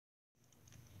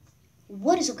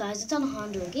What is up, guys? It's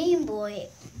Alejandro Game Boy,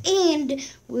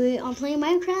 and we are playing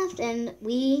Minecraft, and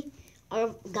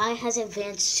our guy has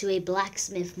advanced to a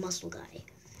blacksmith muscle guy.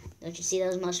 Don't you see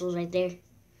those muscles right there?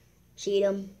 See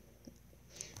them?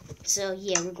 So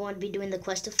yeah, we're going to be doing the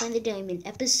quest to find the diamond,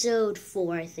 episode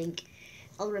 4, I think.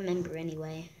 I'll remember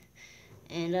anyway.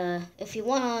 And if you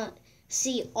wanna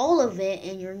see all of it,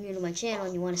 and you're new to my channel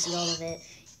and you wanna see all of it,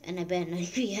 and I bet none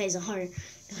of you guys are,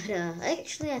 but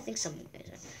actually I think some of you guys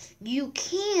are. You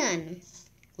can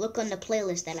look on the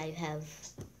playlist that I have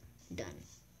done.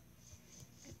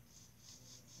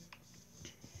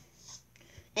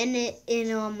 And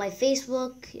in my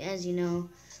Facebook, as you know,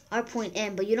 our point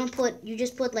N, but you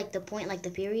just put like the point, like the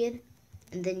period,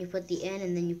 and then you put the N,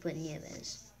 and then you put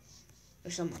Nieves, or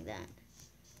something like that.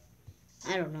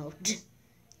 I don't know.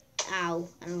 Ow.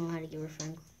 I don't know how to get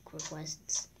friend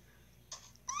requests.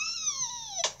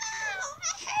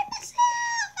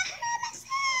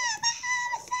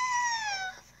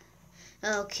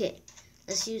 Okay,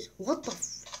 let's use, what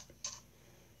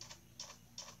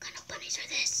kind of bunnies are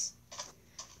this?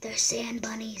 They're sand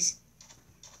bunnies.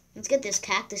 Let's get this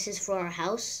cactuses for our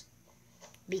house,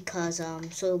 because,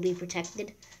 so it'll be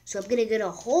protected. So I'm gonna get a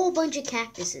whole bunch of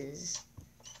cactuses.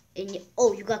 And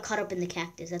you got caught up in the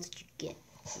cactus, that's what you get,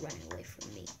 running away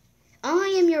from me.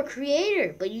 I am your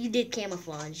creator, but you did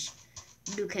camouflage.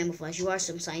 You do camouflage, you are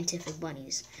some scientific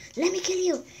bunnies. Let me kill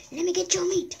you, let me get your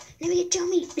meat, let me get your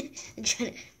meat. I'm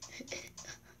trying to...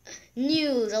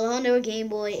 News, Alejandro Game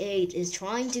Boy 8 is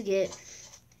trying to get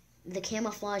the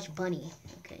camouflage bunny.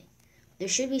 Okay, there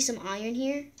should be some iron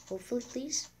here, hopefully,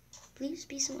 please. Please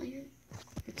be some iron.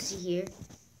 Let's see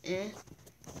here.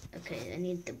 Okay, I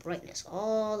need the brightness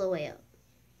all the way up.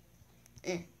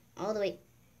 All the way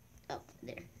up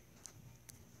there.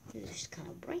 It's kind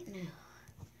of bright now.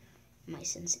 My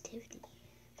sensitivity.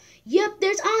 Yep,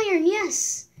 there's iron,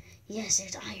 yes! Yes,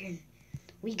 there's iron.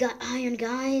 We got iron,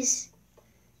 guys.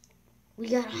 We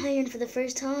got iron for the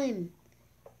first time.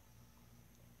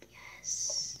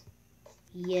 Yes.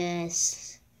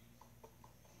 Yes.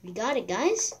 We got it,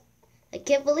 guys. I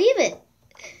can't believe it.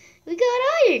 We got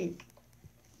iron.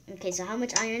 Okay, so how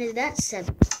much iron is that?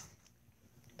 7.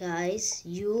 Guys,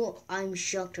 I'm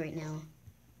shocked right now.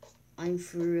 I'm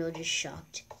for real just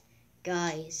shocked.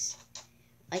 Guys,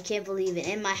 I can't believe it.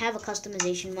 And I have a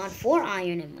customization mod for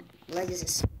iron, and my leg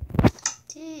is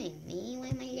dang me,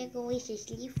 why my leg always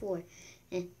asleep for?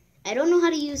 I don't know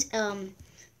how to use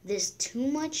this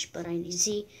too much, but I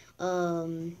see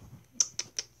no,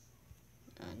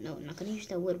 I'm not gonna use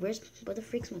that wood. Where the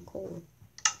freak's my coal?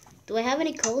 Do I have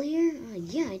any coal here?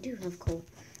 Yeah, I do have coal.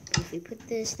 If we put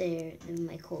this there, then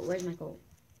my coal. Where's my coal?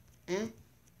 Huh?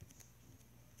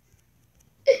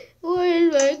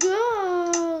 Where's my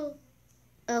coal?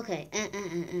 Okay.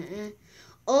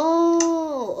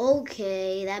 Oh,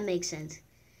 okay. That makes sense.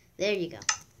 There you go.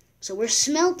 So we're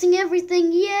smelting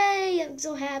everything. Yay! I'm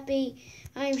so happy.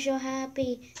 I'm so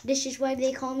happy. This is why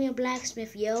they call me a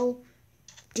blacksmith, yo.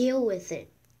 Deal with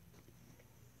it.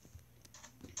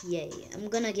 Yay. I'm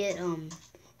gonna get,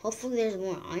 hopefully there's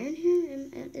more iron here.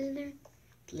 Isn't there?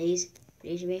 Please.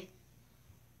 Please be.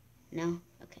 No?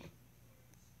 Okay.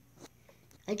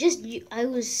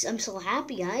 I'm so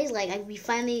happy, guys. Like, we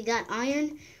finally got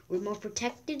iron. We're more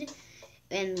protected.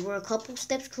 And we're a couple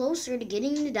steps closer to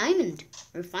getting the diamond.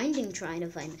 Or trying to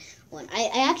find one. I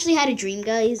actually had a dream,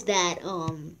 guys, that,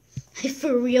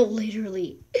 for real,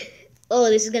 literally. Oh,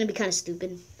 this is gonna be kind of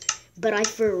stupid. But I,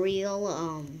 for real,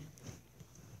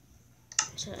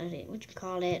 what you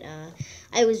call it?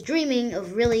 I was dreaming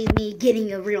of really me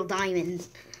getting a real diamond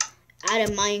out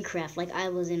of Minecraft, like I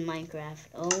was in Minecraft.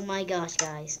 Oh my gosh,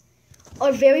 guys.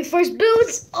 Our very first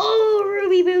boots! Oh,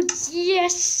 ruby boots!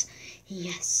 Yes!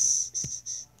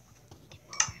 Yes! Get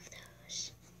more of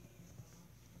those.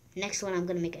 Next one, I'm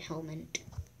gonna make a helmet.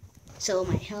 So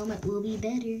my helmet will be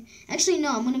better. Actually, no,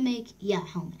 I'm gonna make,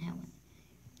 helmet.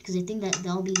 Because I think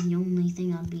that'll be the only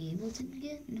thing I'll be able to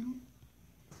get. No.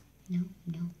 No.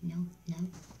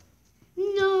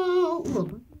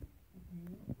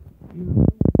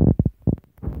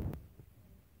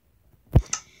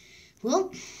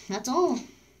 Well, that's all.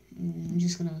 I'm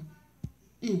just gonna...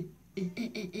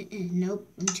 Nope.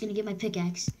 I'm just gonna get my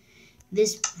pickaxe.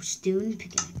 This stone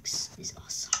pickaxe is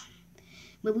awesome.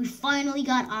 But we finally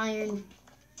got iron.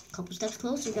 A couple steps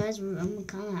closer, guys.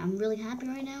 I'm really happy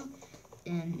right now.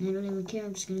 And I don't even care.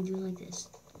 I'm just gonna do it like this.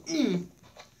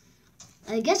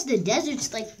 I guess the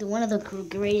desert's like one of the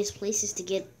greatest places to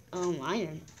get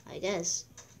iron, I guess.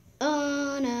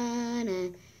 Oh, na.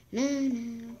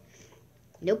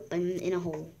 Nope, I'm in a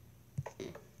hole.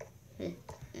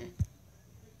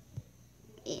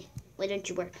 Why don't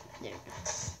you work? There.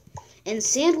 And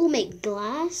sand will make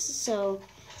glass, so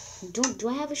do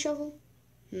I have a shovel?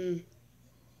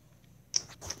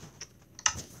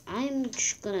 I'm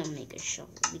just gonna make a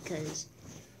shovel because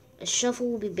a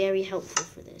shovel will be very helpful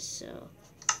for this. So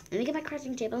let me get my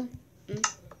crafting table.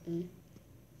 And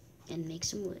make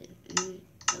some wood.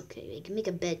 Okay, we can make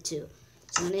a bed too.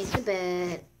 So make the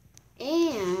bed.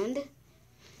 And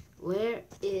where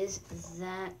is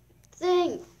that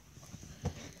thing?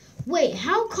 Wait,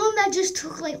 how come that just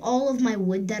took like all of my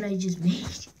wood that I just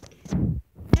made?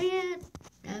 And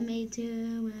I made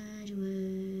too much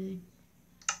wood.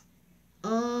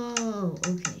 Oh,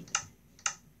 okay.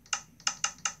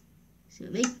 So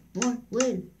make more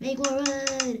wood. Make more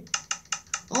wood.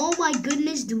 Oh my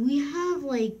goodness, do we have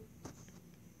like...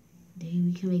 Dang,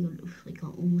 we can make like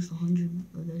almost 100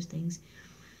 of those things.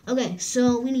 Okay,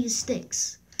 so we need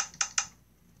sticks.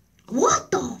 What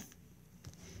the?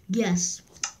 Yes,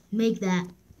 make that.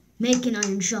 Make an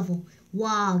iron shovel.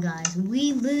 Wow, guys,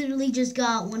 we literally just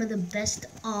got one of the best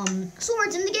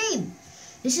swords in the game.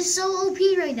 This is so OP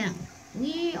right now.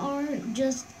 We are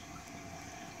just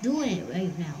doing it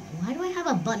right now. Why do I have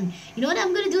a button? You know what?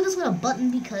 I'm gonna do this with a button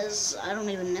because I don't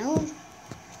even know.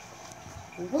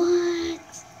 What?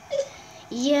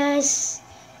 Yes.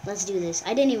 Let's do this.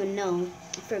 I didn't even know.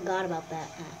 I forgot about that.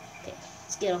 Okay.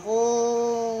 Let's get a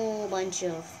whole bunch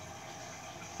of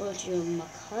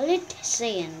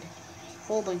sand.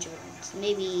 Whole bunch of it.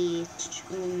 Maybe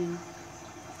a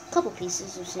couple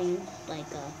pieces of sand. Like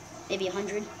maybe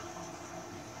 100.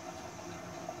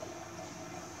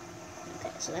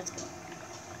 Okay, so that's good.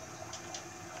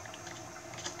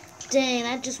 Dang,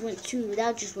 that just went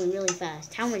really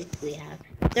fast. How much do we have?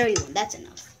 31, that's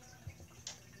enough.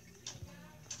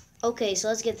 Okay, so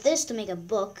let's get this to make a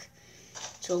book.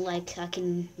 So like I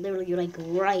can literally like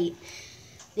write,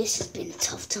 this has been a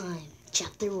tough time.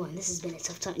 Chapter 1, this has been a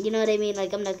tough time. You know what I mean?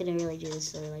 Like I'm not gonna really do this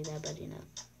story like that, but you know.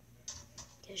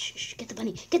 Shh, get the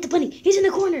bunny. Get the bunny. He's in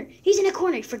the corner. He's in the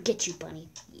corner. Forget you, bunny.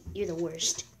 You're the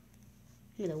worst.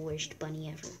 You're the worst bunny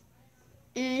ever.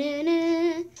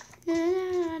 And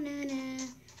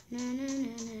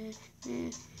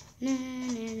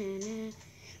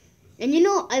you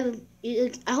know, I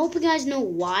hope you guys know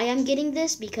why I'm getting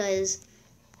this, because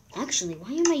actually,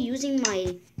 why am I using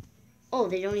my... Oh,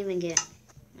 they don't even get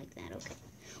like that. Okay.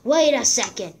 Wait a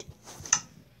second.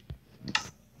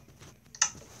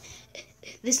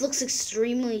 This looks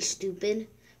extremely stupid,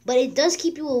 but it does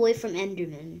keep you away from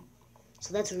Enderman.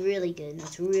 So that's really good.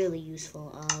 That's really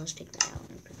useful. Let's take that out.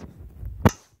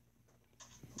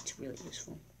 It's really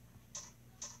useful.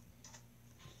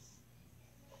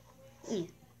 Yeah.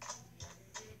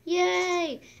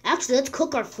 Yay! Actually, let's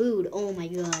cook our food. Oh my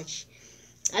gosh.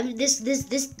 I mean, the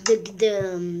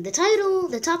title,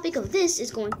 the topic of this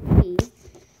is going to be,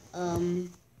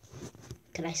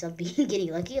 can I stop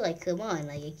getting lucky? Like, come on,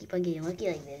 like, I keep on getting lucky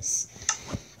like this.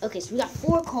 Okay, so we got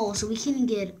 4 coal, so we can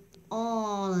get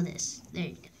all of this. There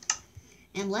you go.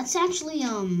 And let's actually,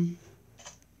 do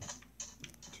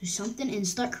something and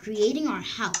start creating our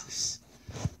house.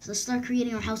 So let's start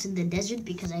creating our house in the desert,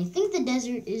 because I think the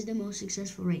desert is the most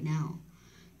successful right now.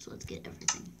 So let's get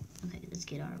everything. Okay, let's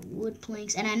get our wood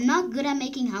planks. And I'm not good at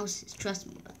making houses, trust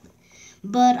me about that.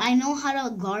 But I know how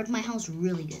to guard my house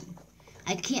really good.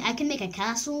 I can make a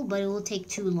castle, but it will take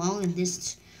too long, and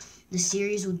the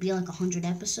series would be like 100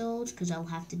 episodes, because I'll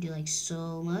have to do like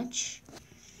so much.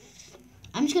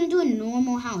 I'm just gonna do a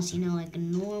normal house, you know, like a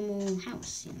normal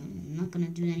house, you know. I'm not gonna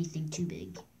do anything too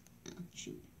big. Oh,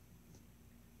 shoot.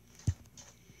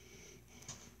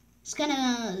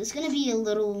 It's gonna be a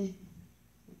little,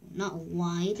 not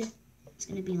wide. It's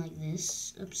gonna be like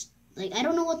this. Oops. Like, I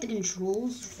don't know what the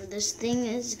controls for this thing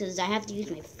is, because I have to use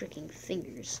my freaking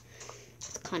fingers.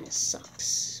 It kind of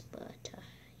sucks, but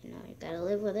you know, you gotta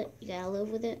live with it. You gotta live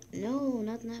with it. No,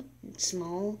 not that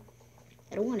small.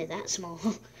 I don't want it that small.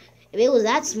 If it was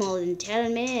that small, then tell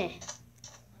me.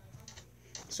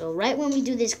 So right when we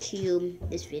do this cube,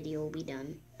 this video will be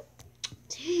done.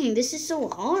 Dang, this is so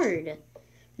hard.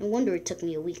 No wonder it took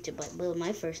me a week to build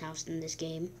my first house in this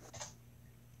game.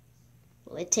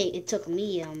 Well, it took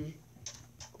me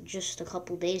just a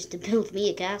couple days to build me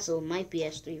a castle in my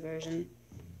PS3 version.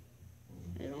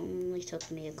 It only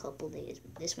took me a couple days,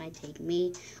 but this might take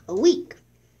me a week,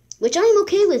 which I'm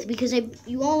okay with, because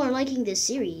you all are liking this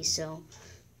series, so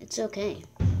it's okay.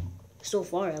 So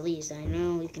far, at least. I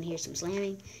know you can hear some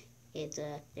slamming. It's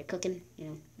they're cooking, you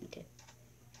know. Okay.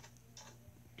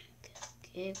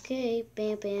 Okay,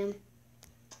 bam, bam.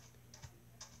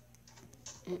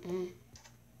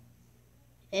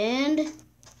 And,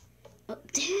 oh,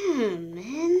 damn,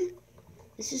 man.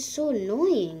 This is so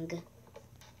annoying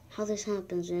how this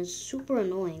happens, and it's super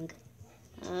annoying.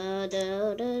 Okay,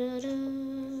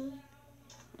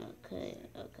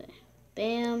 okay.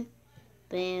 Bam,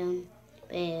 bam,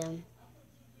 bam.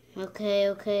 Okay,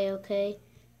 okay, okay.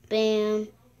 Bam,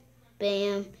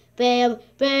 bam, bam,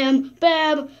 bam,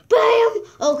 bam, bam.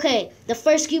 Okay, the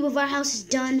first cube of our house is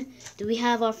done. Do we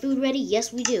have our food ready?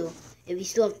 Yes, we do. And we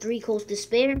still have 3 coals to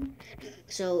spare.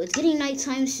 So it's getting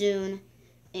nighttime soon.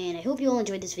 And I hope you all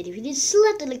enjoyed this video. If you did,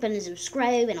 slap the like button and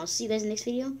subscribe. And I'll see you guys in the next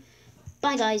video.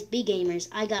 Bye, guys. Be gamers.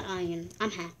 I got iron.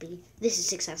 I'm happy. This is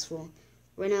successful.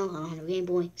 Right now, on Game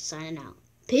Boy, signing out.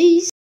 Peace.